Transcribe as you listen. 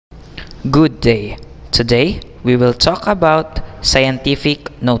Good day. Today, we will talk about scientific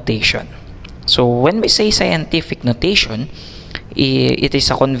notation. So, when we say scientific notation, it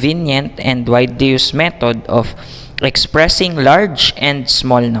is a convenient and widely used method of expressing large and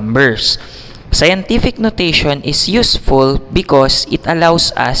small numbers. Scientific notation is useful because it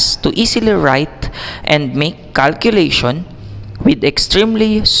allows us to easily write and make calculation with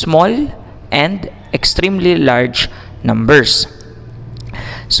extremely small and extremely large numbers.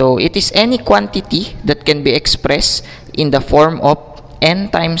 So it is any quantity that can be expressed in the form of n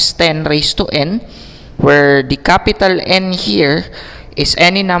times 10 raised to n, where the capital N here is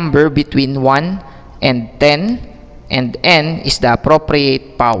any number between 1 and 10, and n is the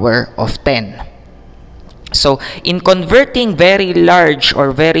appropriate power of 10. So in converting very large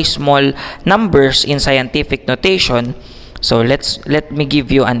or very small numbers in scientific notation, so let me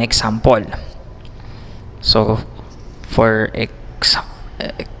give you an example. So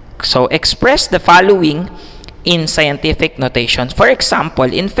express the following in scientific notation. For example,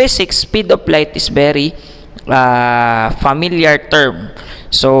 in physics, speed of light is very familiar term.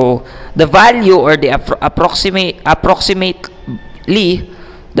 So the value, or the approximately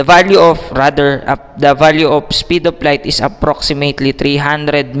the value of speed of light is approximately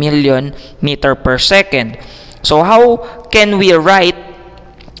 300 million meter per second. So how can we write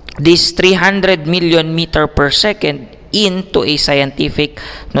this 300 million meter per second into a scientific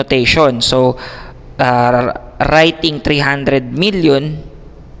notation? So writing 300 million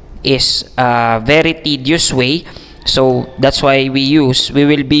is a very tedious way, so that's why we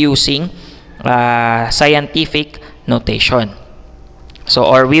will be using scientific notation. So,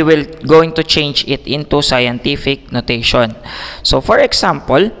 or we will going to change it into scientific notation. So for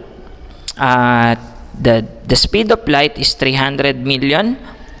example, the speed of light is 300 million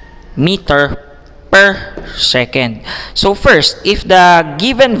meter per second. So first, if the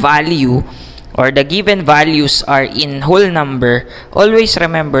given value or the given values are in whole number, always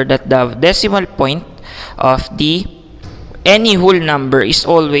remember that the decimal point of any whole number is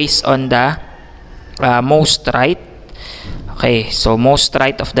always on the most right. Okay, so most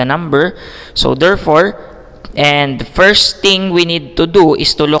right of the number. So therefore, and the first thing we need to do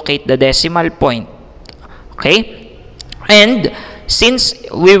is to locate the decimal point. Okay, and since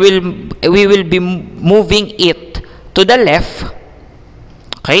we will be moving it to the left,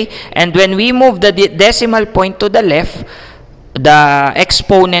 okay, and when we move the decimal point to the left, the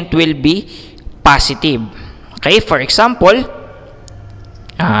exponent will be positive. Okay, for example,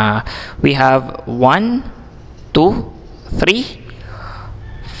 we have 1, 2, 3,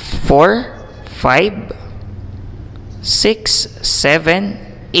 4, 5, 6, 7,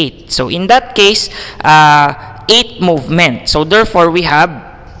 8. So in that case, 8 movement. So therefore, we have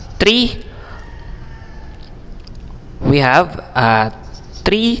 3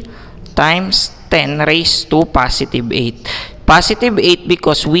 times 10 raised to positive 8. Positive 8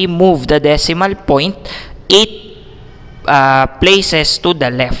 because we move the decimal point 8 places to the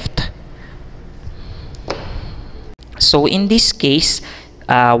left. So in this case,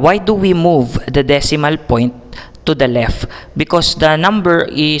 why do we move the decimal point to the left? Because the number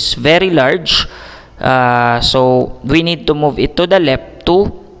is very large, so we need to move it to the left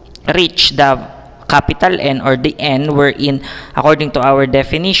to reach the capital N, or the N, wherein according to our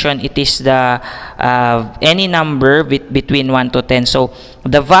definition, it is the any number between 1 to 10. So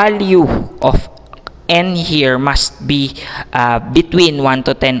the value of N here must be between 1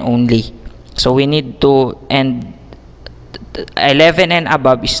 to 10 only. So we need to, and 11 and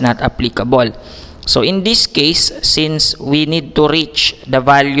above is not applicable. So in this case, since we need to reach the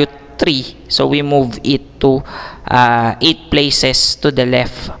value 3, so we move it to 8 places to the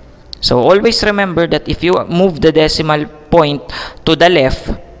left. So always remember that if you move the decimal point to the left,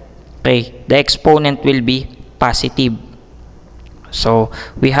 okay, the exponent will be positive. So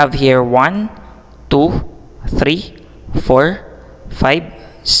we have here 1, 2, 3, 4, 5,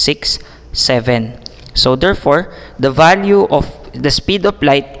 6, 7. So therefore, the value of the speed of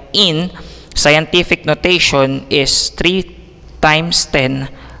light in scientific notation is 3 times 10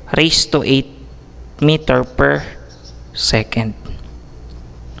 raised to 8 meter per second.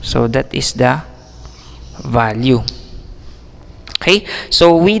 So that is the value. Okay,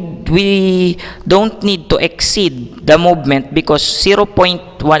 so we don't need to exceed the movement, because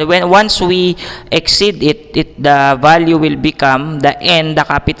 0.1, once we exceed it, the value will become, the N, the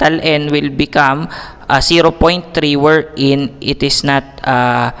capital N will become 0.3, wherein it is not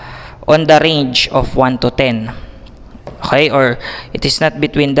on the range of 1 to 10. Okay, or it is not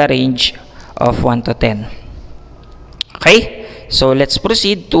between the range of 1 to 10. Okay, so let's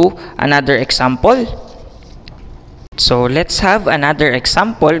proceed to another example. So let's have another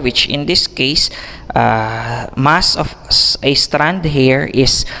example, which in this case, mass of a strand hair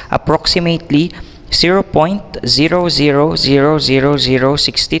is approximately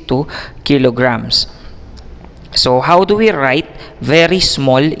 0.0000062 kilograms. So how do we write very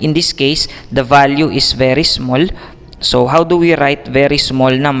small? In this case, the value is very small. So how do we write very small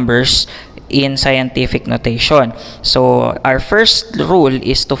numbers in scientific notation? So our first rule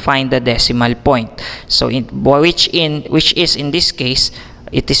is to find the decimal point. So which is in this case,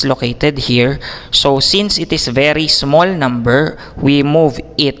 it is located here. So since it is very small number, we move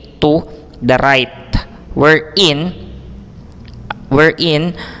it to the right, wherein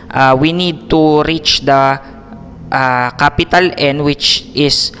we need to reach the capital N, which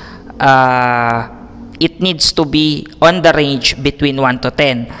is it needs to be on the range between 1 to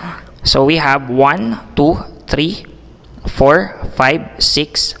 10. So we have 1, 2, 3, 4, 5,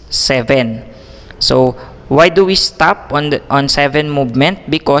 6, 7. So why do we stop on 7 movement?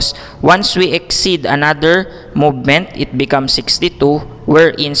 Because once we exceed another movement, it becomes 62,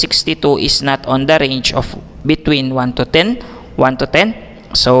 wherein 62 is not on the range of between 1 to 10.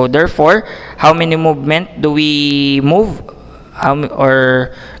 So therefore, how many movement do we move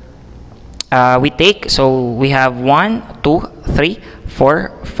we take? So we have 1, 2, 3,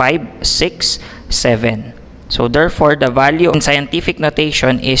 4, 5, 6, 7. So therefore, the value in scientific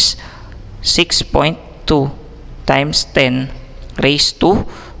notation is 6.2 times 10 raised to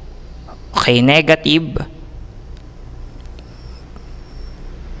negative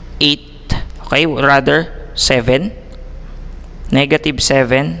 7, negative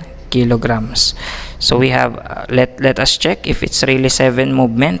 7 kilograms. So we have let us check if it's really 7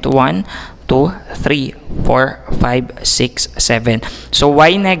 movement. 1, 2, 3, 4, 5, 6, 7. So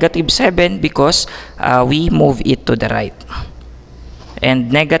why negative 7? Because we move it to the right,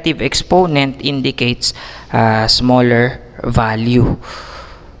 and negative exponent indicates smaller value.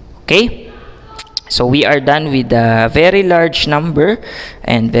 Okay, so we are done with a very large number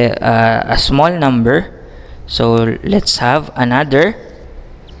and a small number. So let's have another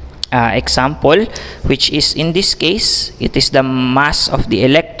example, which is in this case, it is the mass of the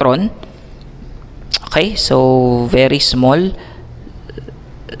electron. Okay, so very small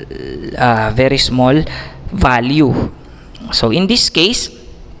value. So in this case,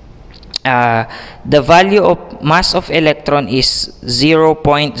 the value of mass of electron is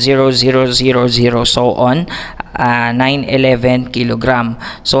 0.0000, so on 911 kilogram.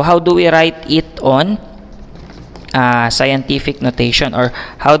 So how do we write it on scientific notation, or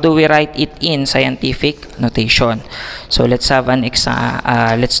how do we write it in scientific notation? So let's have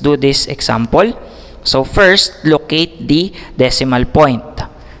let's do this example. So first, locate the decimal point.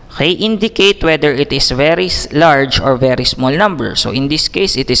 Okay, indicate whether it is very large or very small number. So in this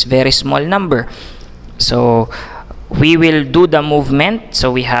case, it is very small number. So we will do the movement.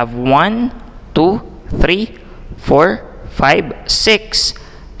 So we have 1, 2, 3, 4, 5, 6,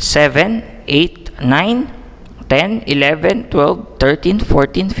 7, 8, 9, 10, 11, 12, 13,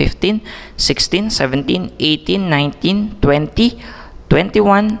 14, 15, 16, 17, 18, 19, 20,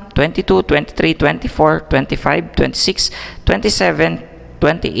 21, 22, 23, 24, 25, 26, 27,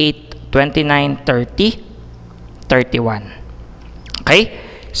 28, 29, 30, 31. Okay,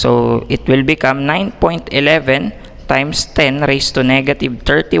 so it will become 9.11 times 10 raised to negative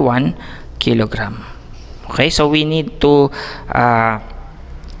 31 kilogram. Okay, so we need to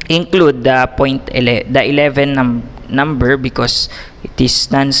include the 11 number because it is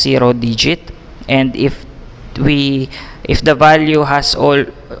non-zero digit, and if the value has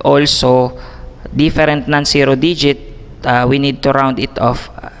also different non-zero digit, we need to round it off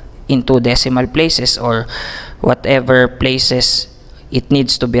into decimal places, or whatever places it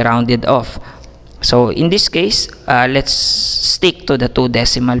needs to be rounded off. So in this case, let's stick to the 2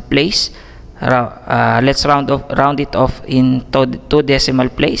 decimal place. Let's round it off in 2 decimal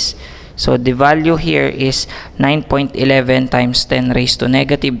place. So the value here is 9.11 times 10 raised to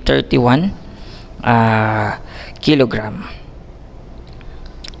negative 31 kilogram.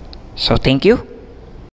 So thank you.